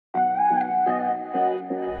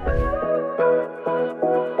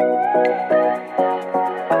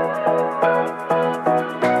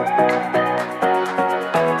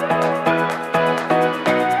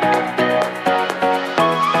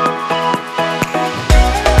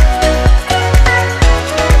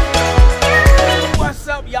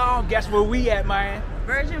where we at, man.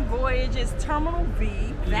 Virgin Voyages Terminal V,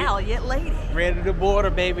 Valiant Lady. Ready to board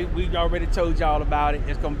her, baby. We already told y'all about it.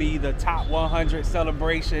 It's gonna be the top 100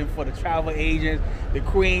 celebration for the travel agents. The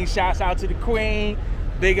Queen, shouts out to the Queen.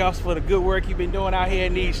 Big ups for the good work you've been doing out here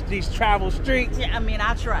in these travel streets. Yeah, I mean,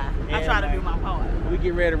 I try. Yeah, I try to do my part. We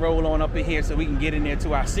get ready to roll on up in here so we can get in there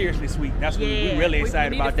to our Seriously Suite. That's what we're really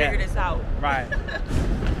excited about that. We need to figure this out. Right.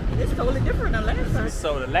 It's totally different than last time.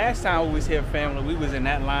 So the last time we was here, family, we was in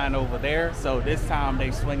that line over there. So this time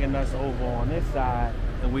they swinging us over on this side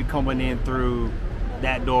and we coming in through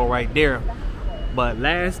that door right there. But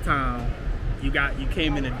last time you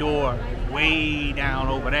came in the door way down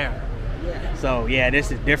over there. Yeah. So yeah,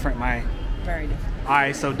 this is different, man. Very different. All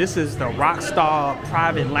right, so this is the Rockstar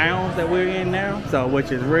private lounge that we're in now. So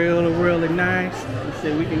which is really nice. Let's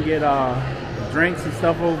see, we can get drinks and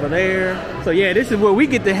stuff over there. So yeah, this is where we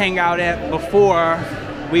get to hang out at before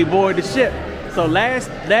we board the ship. So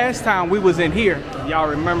last time we was in here, y'all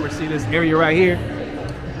remember, see this area right here?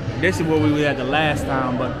 This is where we were at the last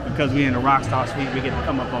time, but because we're in the Rockstar Suite, we get to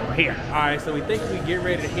come up over here. All right, so we think we get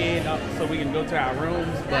ready to head up so we can go to our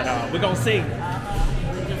rooms, but we're gonna see.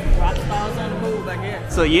 Rockstars on the move, I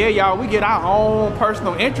guess. So yeah, y'all, we get our own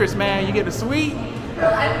personal interest, man. You get a suite.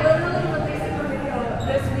 Well, I literally released a video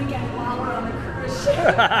this weekend while we're on a cruise ship.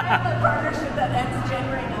 I have a partnership that ends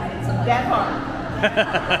January 9th. So that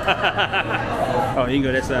part. Oh, you can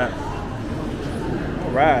go that side.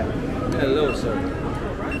 All right. Hello, sir.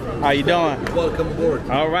 How you doing? Welcome aboard.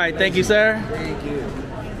 All right, thank you, sir. Thank you.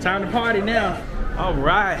 Time to party now. All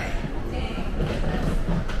right.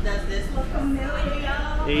 Does this look familiar,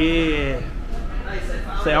 y'all? Yeah.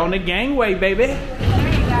 Say on the gangway, baby.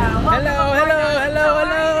 there you go.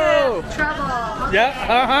 Hello. Trouble.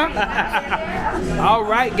 Yeah, All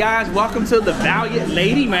right, guys, welcome to the Valiant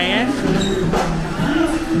Lady, man.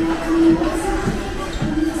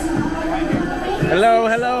 Hello.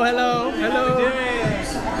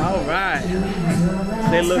 All right.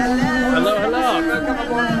 They look. Hello.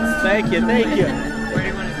 Thank you.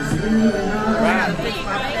 Right.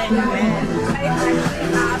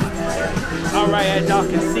 All right, as y'all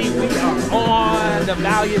can see, we are on the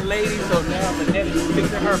Valiant Lady. So now the net is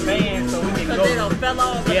fixing her van so we can go. Because they done fell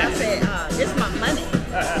off. And I said, this my money.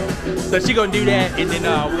 So she gonna do that, and then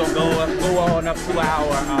we're gonna go on up to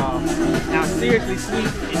our Seriously Suite,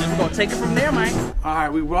 and then we're gonna take it from there, man. All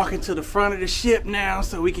right, we walking to the front of the ship now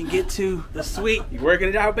so we can get to the suite. You working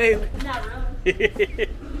it out, baby? Not really.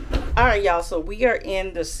 All right, y'all, so we are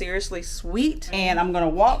in the Seriously Suite, and I'm gonna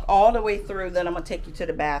walk all the way through, then I'm gonna take you to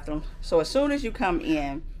the bathroom. So as soon as you come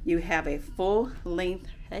in, you have a full length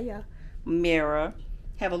mirror,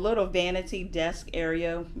 have a little vanity desk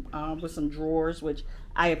area with some drawers, which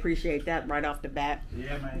I appreciate that right off the bat.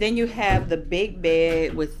 Yeah, man. Then you have the big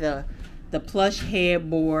bed with the plush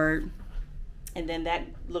headboard, and then that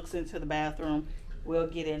looks into the bathroom. We'll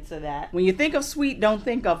get into that. When you think of suite, don't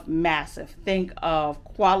think of massive. Think of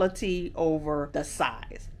quality over the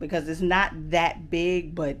size, because it's not that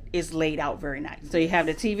big, but it's laid out very nice. So you have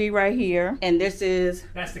the TV right here, and that's the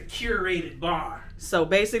curated bar. So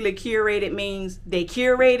basically, curated means they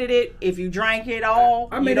curated it. If you drank it all,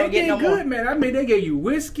 I mean, you don't they get no good, more. man. I mean, they gave you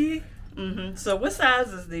whiskey. So what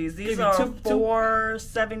size is these? These are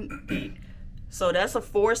 470. So that's a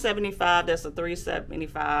 475. That's a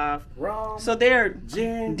 375. Rum, so they're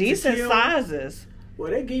gin, decent tequila sizes.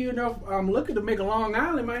 Well, they give you enough liquor to make a Long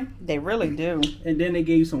Island, man. They really do. And then they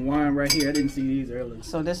gave you some wine right here. I didn't see these earlier.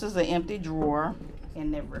 So this is an empty drawer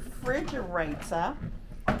in the refrigerator.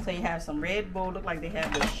 So you have some Red Bull. Look like they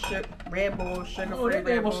have the Red Bull sugar-free. Oh, they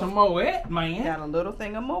gave us some Moet, man. Got a little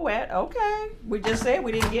thing of Moet. Okay. We just said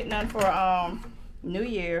we didn't get none for New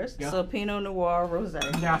Year's. Yeah. So Pinot Noir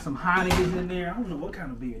Rosé. Got some Heinekens in there. I don't know what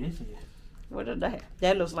kind of beer this is. What did that?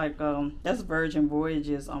 That looks like that's Virgin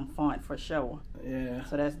Voyages font for sure. Yeah.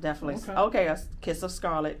 So that's definitely okay. A Kiss of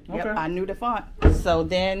Scarlet. Yep, Okay. I knew the font. So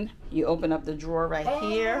then you open up the drawer right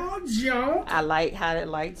here. Oh, Joe. I like how it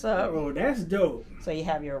lights up. Oh, that's dope. So you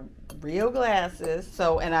have your real glasses.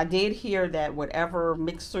 So, and I did hear that whatever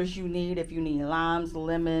mixers you need, if you need limes,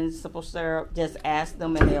 lemons, simple syrup, just ask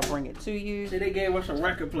them and they'll bring it to you. See, they gave us a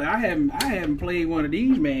record player. I haven't played one of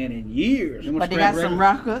these, man, in years. But they got some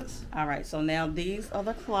records. All right, so now these are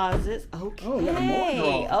the closets. Okay. Oh, got more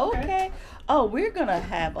drawers. Okay. Oh, we're gonna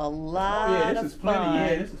have a lot of fun.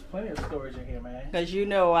 Yeah, this is plenty of storage in here, man. Because you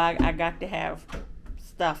know I got to have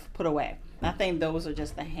stuff put away. I think those are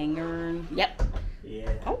just the hanger. Yep.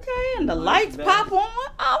 Yeah. Okay, and the lights pop on.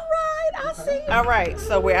 All right, I see. All right,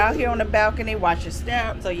 so we're out here on the balcony. Watch your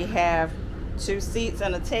step. So you have 2 seats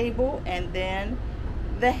and a table, and then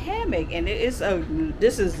the hammock. And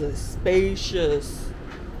this is a spacious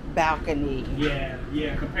balcony. Yeah,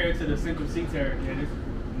 yeah. Compared to the central seats area, yeah, it's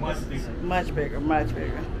much bigger. Much bigger, much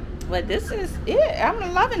bigger. But this is it. I'm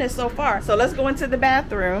loving it so far. So let's go into the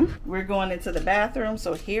bathroom. We're going into the bathroom.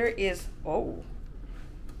 So here is,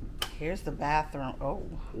 here's the bathroom.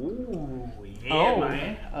 Ooh, yeah,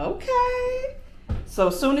 man. Okay. So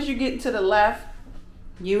as soon as you get to the left,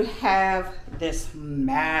 you have this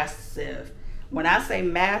massive, when I say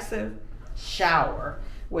massive, shower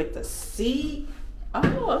with the seat.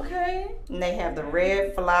 Oh, okay. And they have the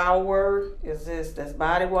red flower. That's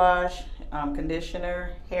body wash,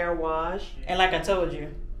 conditioner, hair wash. And like I told you,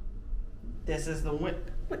 this is the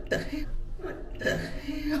what the hell? What the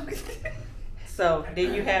hell? So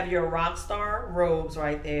then you have your rock star robes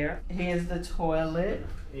right there. Here's the toilet.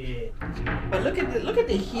 Yeah. But look at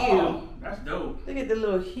the hue. Oh, that's dope. Look at the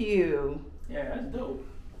little hue. Yeah, that's dope.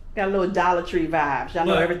 Got a little Dollar Tree vibes. Y'all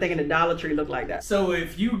know Look. everything in the Dollar Tree look like that. So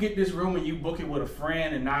if you get this room and you book it with a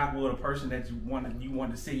friend and not with a person that you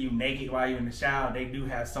want to see you naked while you're in the shower, they do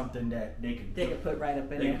have something that they can put right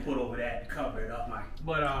up in they there. can put over that to cover it up, Mike.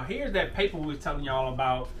 But here's that paper we was telling y'all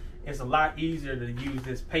about. It's a lot easier to use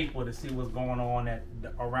this paper to see what's going on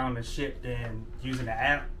around the ship than using the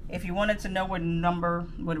app. If you wanted to know what room number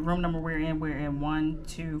we're in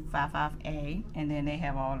 1255A, and then they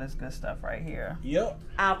have all this good stuff right here. Yep.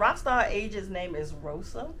 Our rockstar agent's name is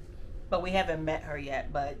Rosa, but we haven't met her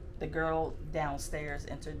yet. But the girl downstairs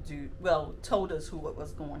told us who it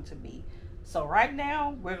was going to be. So right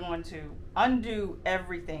now we're going to undo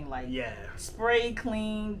everything, like spray,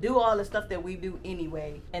 clean, do all the stuff that we do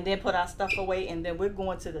anyway, and then put our stuff away, and then we're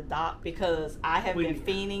going to the dock because I have been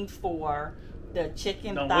fiending for the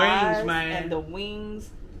chicken thighs wings, man. and the wings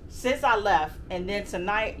since I left. And then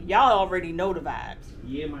tonight, y'all already know the vibes.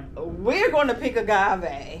 Yeah, man. We're going to pick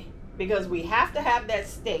agave because we have to have that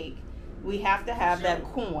steak. We have to have that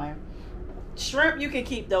corn. Shrimp, you can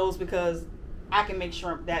keep those because I can make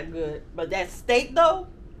shrimp that good. But that steak, though,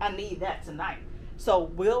 I need that tonight. So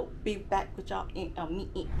we'll be back with y'all in a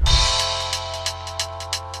minute.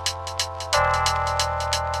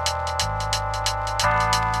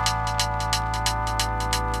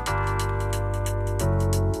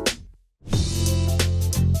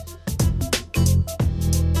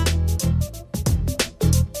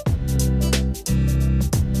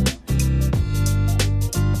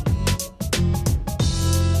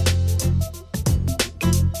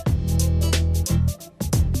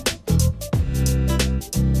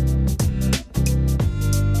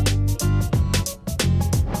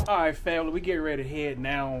 Alright, family, we get ready to head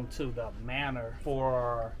now to the manor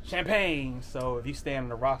for champagne. So if you stay in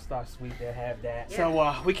the Rockstar Suite, they'll have that. Yeah.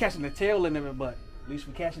 So we catching the tail end of it, but at least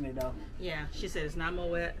we catching it though. Yeah, she said it's not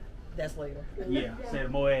Moet. That's later. Yeah,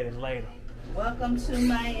 said Moet is later. Welcome to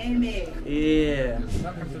Miami. Yeah.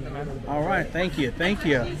 All right, thank you.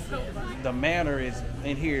 The manor is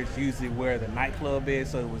in here. It's usually where the nightclub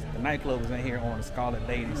is. So the nightclub was in here on the Scarlet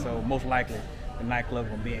Lady. So most likely the nightclub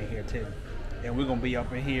gonna be in here too. And we're gonna be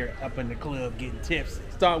up in here, up in the club, getting tipsy.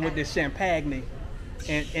 Starting with this champagne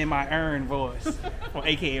in my Earn voice from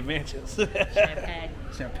AK Adventures.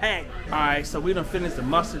 Champagne. All right, so we done finished the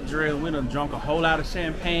mustard drill. We done drunk a whole lot of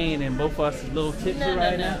champagne, and both of us is a little tipsy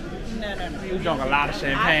No. We drunk a lot of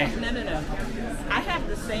champagne. No. I have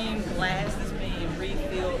the same glass that's being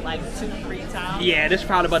refilled like 2-3 times. Yeah, this is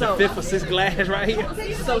probably about the 5th or 6th glass right here.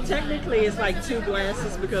 So technically it's like 2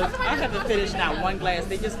 glasses because I haven't finished not 1 glass.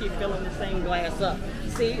 They just keep filling the same glass up.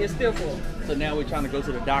 See, it's still full. So now we're trying to go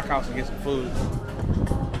to the dock house and get some food.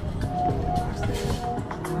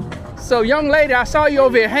 So young lady, I saw you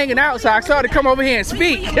over here hanging out, so I saw to come over here and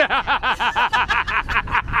speak.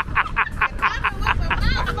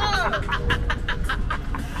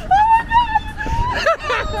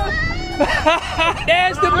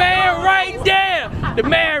 There's the man right there. The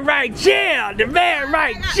man right there. The man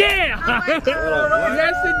right there.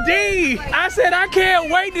 Yes, indeed. I said I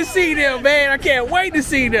can't wait to see them, man. I can't wait to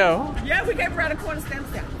see them. Yeah, we came around the corner stand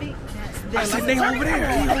and said, I think that's them. I said they over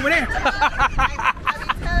there. They over there.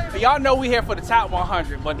 Y'all know we here for the top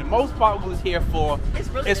 100, but the most part we was here for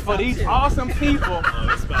is for these awesome people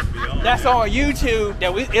that's on YouTube.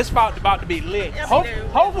 That it's about to be lit.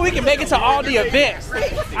 Hopefully we can make it to all the events.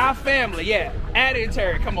 Our family, yeah. Addie and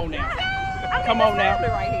Terry, come on now. Come on now.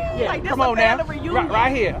 Yeah, come on now.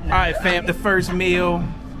 Right here. All right, fam. The first meal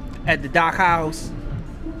at the dock house.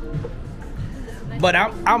 But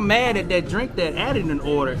I'm mad at that drink that Addie done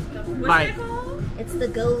ordered. Like. It's the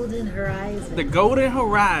Golden Horizon. The Golden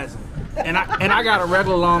Horizon. And I got a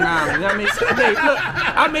regular Long Island. I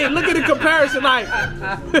mean, look at the comparison. Like,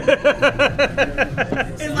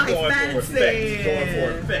 it's like fancy. Going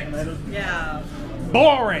for effect. Yeah.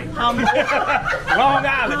 Boring. Humble. Long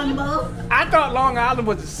Island. Humble. I thought Long Island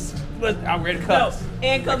was I'm ready to cut. No.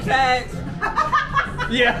 Income tax.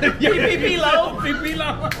 Yeah. PPP loan. PPP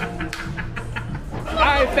loan.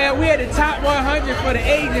 Alright, fam, we at the top 100 for the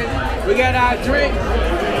agents. We got our drink.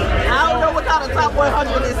 I don't know what kind of top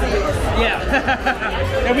 100 this is.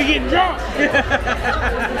 Yeah. And we getting drunk.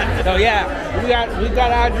 So yeah, we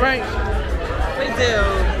got our drinks. We do.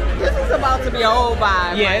 This is about to be a whole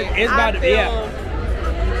vibe. Yeah, like, it's about to be. Yeah.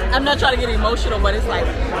 I'm not trying to get emotional, but it's like,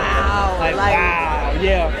 wow. Like wow,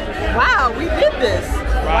 yeah. Wow, we did this.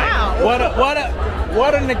 Right. Wow.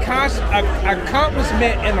 What an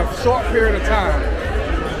accomplishment in a short period of time.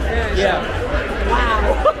 Yeah.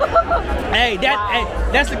 Wow. Hey,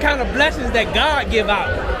 that's the kind of blessings that God give out.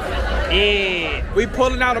 Yeah. We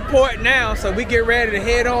pulling out of port now, so we get ready to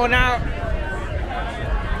head on out.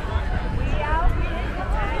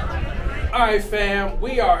 Alright, fam,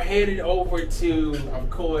 we are headed over to, of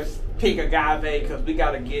course, Pink Agave, because we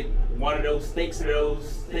got to get one of those steaks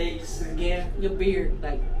again. Your beard,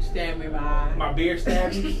 like, stabbed me in my eye. My beard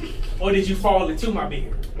stabbed you? Or did you fall into my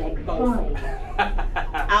beard? Both.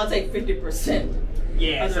 I'll take 50%.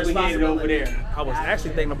 Yeah, so we headed over there. I was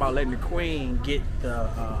actually thinking about letting the queen get the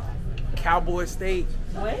cowboy steak.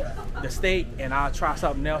 What? The steak, and I'll try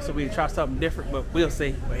something else, so we can try something different, but we'll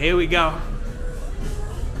see. But here we go.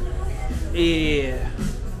 Yeah.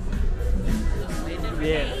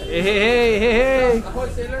 Yeah. Hey. Hey, boy.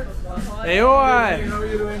 How are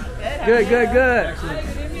you doing? Good.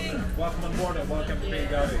 Welcome on board and welcome to Pink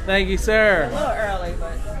Agave. Thank you, sir. A little early,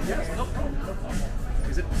 but Yes, no problem.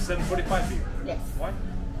 Is it 7:45 for you? yes. Why?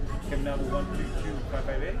 Came down to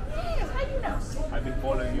 122-558. Yes, how you know? I've been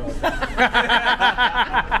following you all day.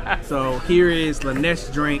 So here is Lynette's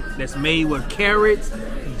drink that's made with carrots,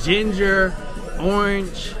 ginger,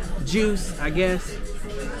 orange juice, I guess,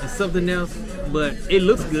 and something else. But it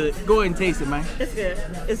looks good. Go ahead and taste it, man. It's good.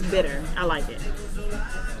 It's bitter. I like it.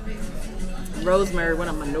 Rosemary went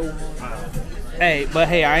on my nose. Hey,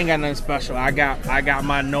 I ain't got nothing special. I got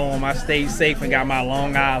my norm. I stayed safe and got my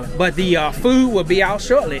Long Island. But the food will be out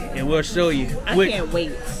shortly, and we'll show you. I can't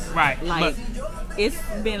wait. Right. Like, it's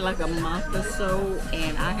been like a month or so,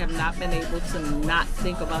 and I have not been able to not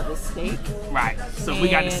think about the steak. Right. So we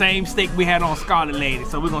got the same steak we had on Scarlet Lady.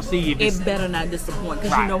 So we're gonna see if It better not disappoint,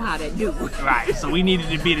 because Right. you know how that do. Right. So we needed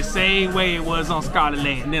to be the same way it was on Scarlet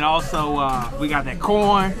Lady. And then also we got that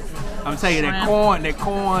corn. I'm telling you, that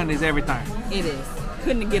corn is everything. It is.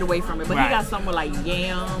 Couldn't get away from it. But Right. he got something with like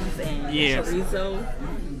yams and Yes. chorizo.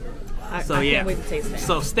 I Yeah. can't wait to taste that.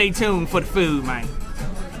 So stay tuned for the food, man.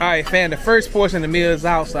 All right, fam. The first portion of the meal is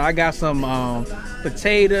out. So I got some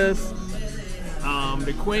potatoes.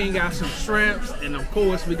 The queen got some shrimps, and of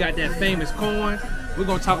course we got that famous corn. We're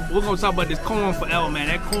gonna talk about this corn forever, man.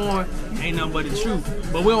 That corn ain't nothing but the truth.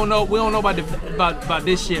 But we don't know about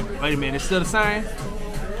this shit. Wait a minute, it's still the same?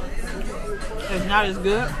 It's not as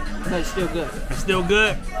good, but it's still good. It's still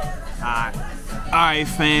good? Alright,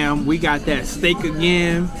 fam. We got that steak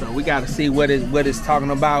again. So we gotta see what it's talking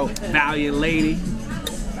about. Valiant lady.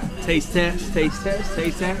 Taste test.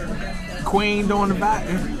 Queen doing the back.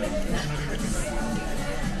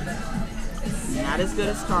 Not as good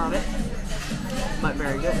as Scarlet, but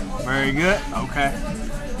very good. Very good. Okay.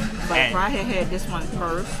 But Hey. if I had this one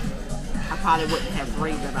first, I probably wouldn't have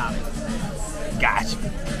raved about it. Gotcha.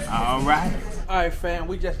 Alright. Alright, fam.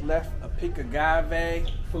 We just left a Pink Agave.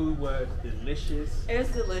 Food was delicious. It's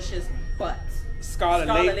delicious, but Scarlet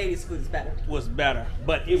Lady's food is better. was better,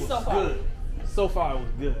 but it was So far. good. So far, it was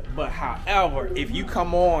good. But however, if you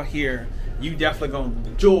come on here, you definitely gonna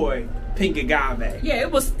enjoy Pink Agave. Yeah,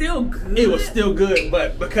 it was still good. It was still good,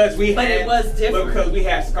 but because we But had, it was different. because we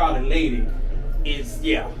had Scarlet Lady,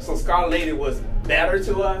 so Scarlet Lady was better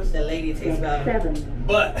to us, The lady tastes better.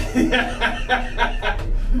 but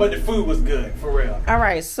but the food was good for real. All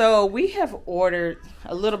right, so we have ordered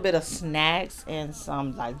a little bit of snacks and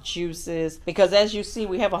some like juices, because as you see,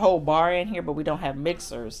 we have a whole bar in here, but we don't have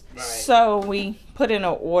mixers. Right. So we put in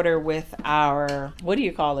an order with our, what do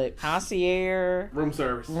you call it, concierge Room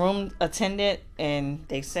service. room attendant, and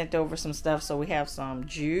they sent over some stuff. So we have some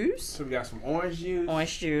juice, So we got some orange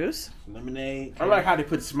juice, lemonade. I like how they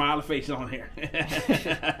put smiley face on here.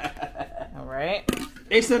 All right,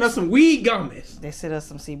 They sent us some weed gummies. they sent us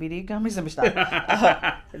some CBD gummies. Let me stop.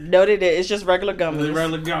 No, they did. It's just regular gummies. The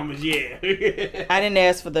regular gummies, yeah. I didn't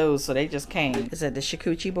ask for those, so they just came. Is that the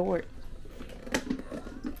charcuterie board?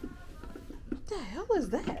 What the hell is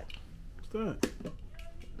that? I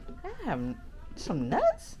have some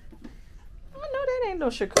nuts? I know that ain't no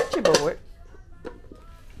charcuterie board.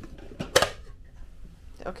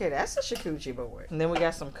 Okay, that's a charcuterie board. And then we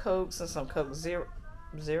got some Cokes and some Coke Zero.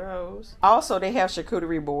 zeros. Also, they have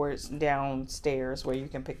charcuterie boards downstairs where you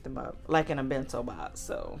can pick them up, like in a bento box.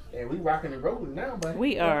 So yeah, we rocking and rolling now, buddy.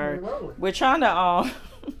 We are. We're trying to.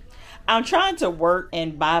 I'm trying to work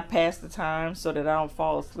and bypass the time so that I don't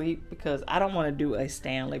fall asleep because I don't want to do a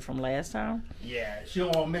Stanley from last time. Yeah, she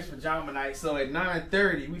don't want to miss pajama night. So at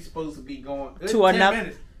 9:30, we supposed to be going to another. 10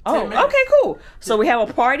 minutes. Oh, okay, cool. So we have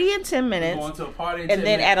a party in 10 minutes. We're going to a party in 10 and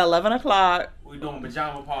then minutes. at 11 o'clock, we're doing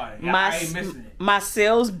pajama party. I ain't missing it. My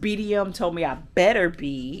sales BDM told me I better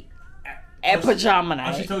be at pajama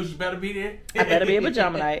night. Oh, she told you better be there? I better be at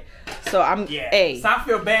pajama night. So I'm, yeah. So I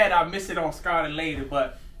feel bad I miss it on Scarlet Lady,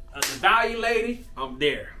 but the Value Lady, I'm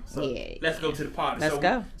there. So yeah. Let's go to the party. Let's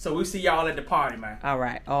go. So we see y'all at the party, man. All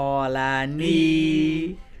right. All I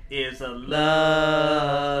need is a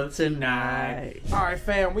love tonight. All right,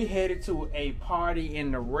 fam, we headed to a party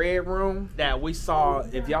in the Red Room that we saw.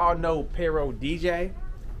 If y'all know Pero DJ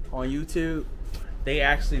on YouTube, they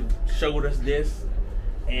actually showed us this,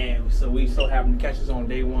 and so we so happened to catch us on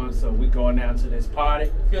day one. So we going down to this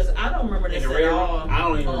party. Because I don't remember this at all. I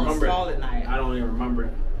don't even remember. Scarlet Night. I don't even remember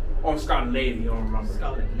it. On Scarlet Lady, you don't remember.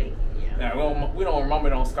 Scarlet Lady. Yeah, we don't remember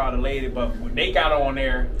it on Scarlet Lady, but when they got on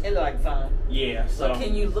there, it looked like fun. Yeah, so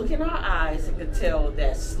can you look in our eyes and could tell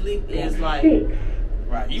that sleep is like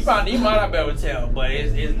right. You might not be able to tell, but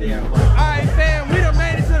it's there. All right, fam, we done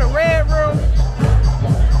made it to the Red Room,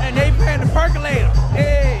 and they playing the percolator.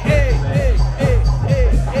 Hey, hey, hey, hey, hey,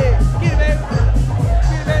 hey, get it, baby,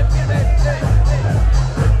 get it, baby, get it, baby,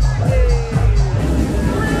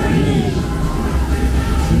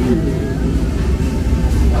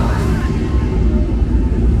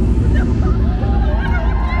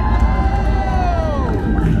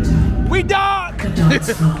 We dog! The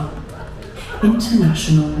dance floor.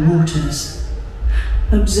 International waters.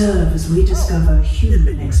 Observe as we discover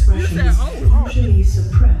human expressions usually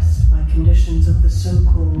suppressed by conditions of the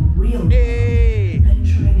so-called real world,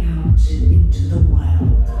 venturing out into the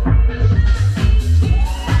wild.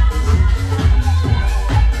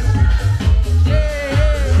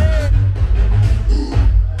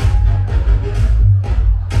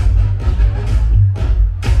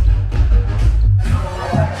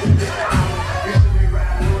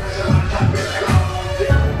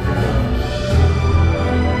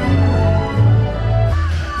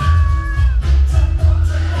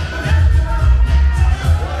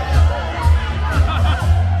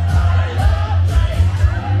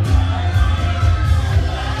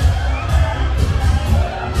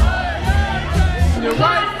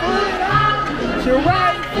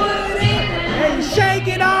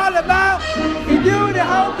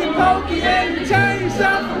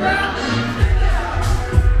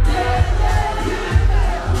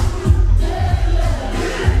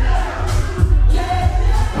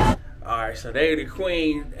 So they the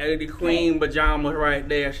queen pajamas right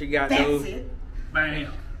there. She got those. It.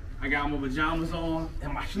 Bam. I got my pajamas on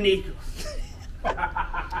and my sneakers.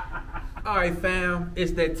 All right, fam.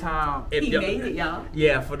 It's that time. He made it, y'all.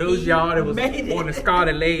 Yeah, for those y'all that was on the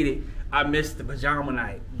Scarlet Lady, I missed the pajama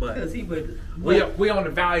night. But we on the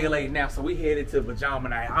Valiant Lady now, so we headed to pajama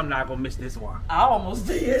night. I'm not gonna miss this one. I almost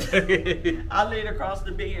did. I laid across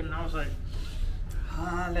the bed and I was like,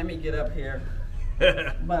 let me get up here.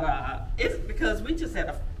 But it's because we just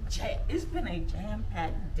had it's been a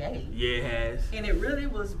jam-packed day. Yeah, it has. And it really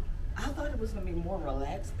was, I thought it was gonna be more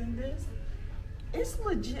relaxed than this. It's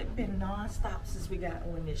legit been non-stop since we got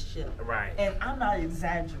on this ship. Right. And I'm not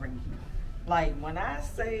exaggerating. Like when I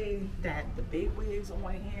say that the big wigs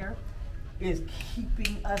on here is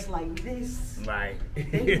keeping us like this. Right.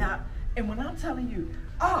 They not, and when I'm telling you,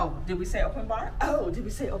 oh, did we say open bar? Oh, did we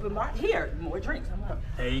say open bar? Here, more drinks. I'm like,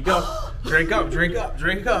 there you go. Drink up, drink up,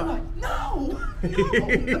 drink up. I'm like, no.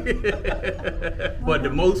 But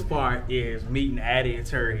the most part is meeting Addie and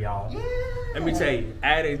Terry, y'all. Yeah. Let me tell you,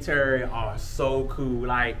 Addie and Terry are so cool.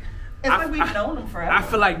 Like, it's like we've known them forever. I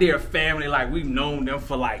feel like they're a family. Like we've known them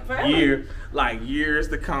for like years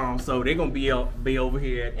to come. So they're gonna be over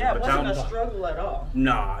here at the pajama. It wasn't a struggle at all.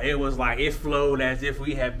 Nah, it was like it flowed as if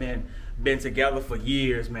we had been together for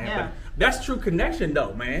years, man. Yeah. But that's true connection,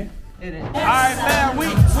 though, man. It is. All right, man.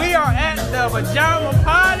 We are at the pajama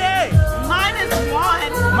party.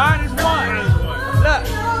 -1. Look,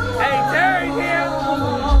 hey, Terry's here,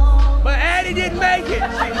 but Addie didn't make it.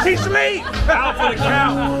 She sleep. Out for the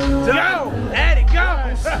count. Go, Addie, go.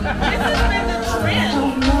 This has been the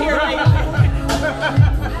trend here lately.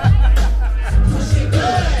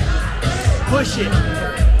 Push it.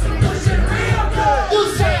 You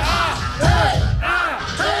say hey,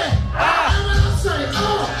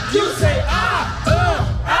 you say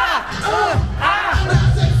When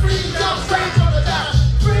I say freeze, y'all freeze on the dot.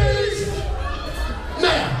 Freeze. Now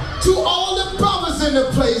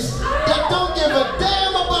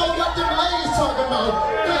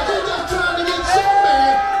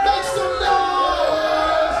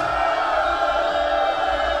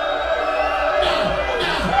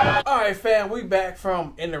right, fam, we back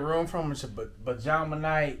from in the room from pajama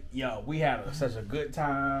night. Yo, we had such a good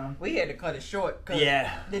time. We had to cut it short. Cause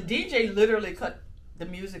Yeah. The DJ literally cut the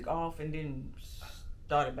music off and then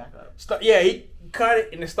started back up. Yeah, he cut it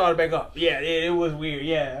and then started back up. Yeah, it was weird.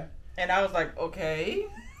 Yeah. And I was like, okay.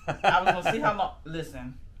 I was gonna see how long.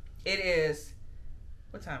 Listen, it is.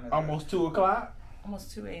 What time is it? Almost 2 o'clock.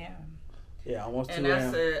 Almost 2 a.m. Yeah, almost 2 And a.m.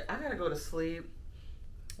 I said, I gotta go to sleep.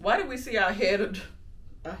 Why did we see our head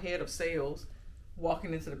of sales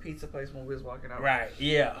walking into the pizza place when we was walking out? Right.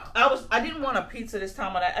 Yeah. I didn't want a pizza this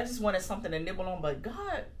time. I just wanted something to nibble on. But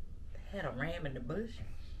God had a ram in the bush.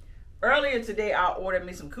 Earlier today, I ordered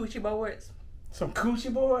me some coochie boards. Some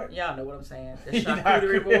coochie board? Y'all know what I'm saying. The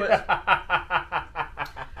charcuterie boards.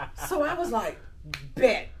 So I was like,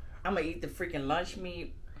 bet I'm gonna eat the freaking lunch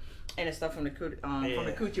meat and the stuff from the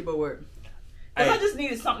coochie board. Cause I just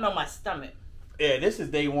needed something on my stomach. Yeah, this is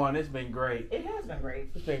day one. It's been great. It has been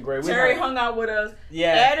great. It's been great. Terry hung out with us.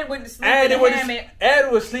 Yeah. Addie went to sleep in the hammock. Addie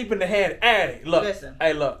was sleeping in the hand. Addie, look. Listen.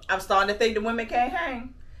 Hey, look. I'm starting to think the women can't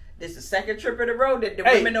hang. This is the second trip of the road that the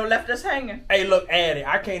women don't left us hanging. Hey, look, Addie,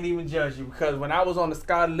 I can't even judge you because when I was on the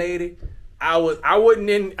Scotty Lady, I wasn't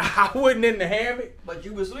in the hammock. But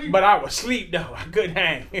you was asleep. But I was asleep though. I couldn't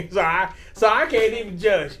hang. So I can't even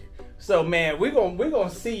judge you. So man, we're gonna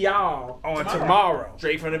see y'all on tomorrow.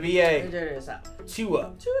 Straight from the VA. Chew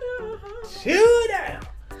up. Chew down.